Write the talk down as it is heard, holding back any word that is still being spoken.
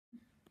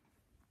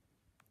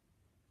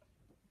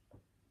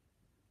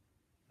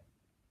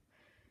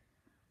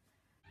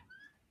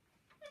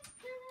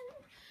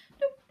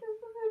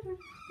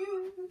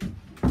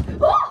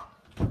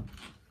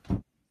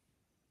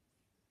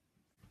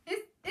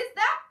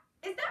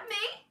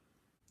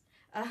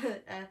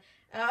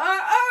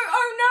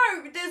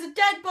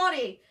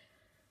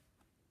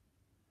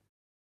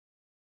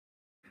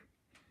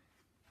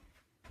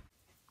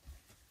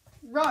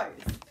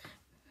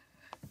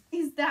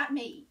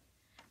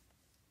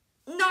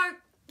No.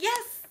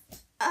 Yes.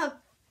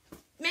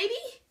 Maybe?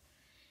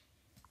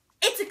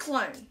 It's a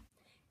clone.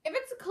 If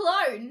it's a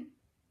clone,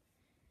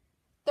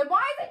 then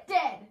why is it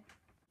dead?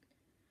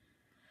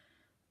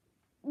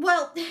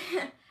 Well,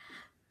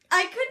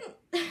 I couldn't...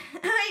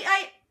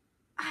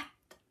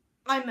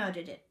 I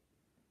murdered it.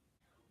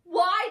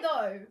 Why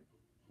though?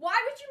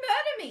 Why would you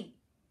murder me?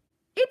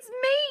 It's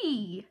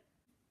me.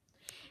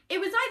 It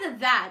was either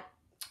that,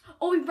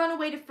 or we run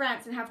away to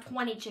France and have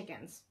 20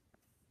 chickens.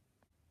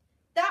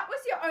 That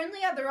was your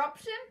only other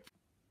option?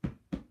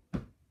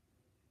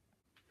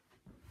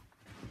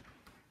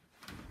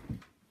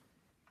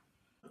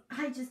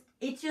 I just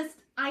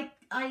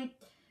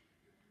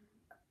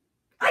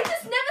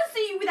never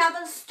see you without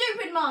that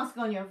stupid mask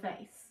on your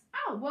face.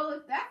 Oh, well,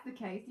 if that's the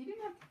case, you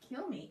didn't have to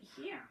kill me.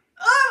 Here.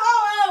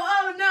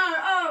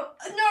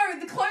 No,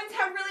 the clones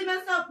have really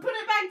messed up. Put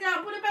it back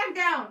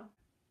down.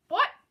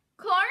 What?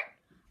 Clone?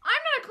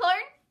 I'm not a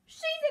clone.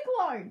 She's a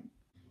clone.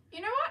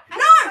 You know what?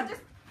 No! I'll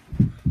just...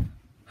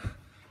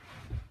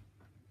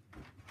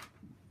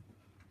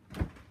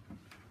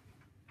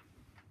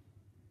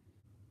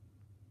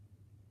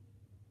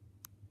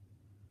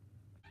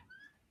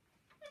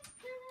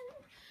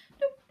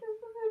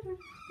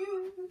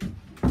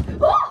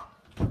 Oh!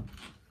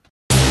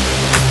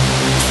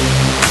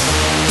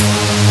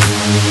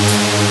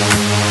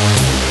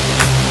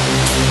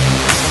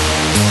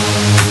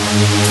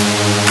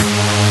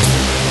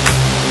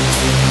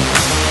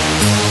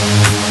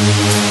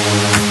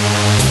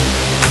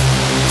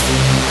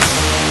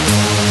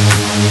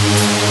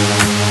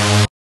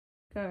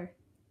 Go.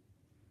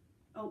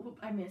 Oh,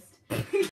 I missed.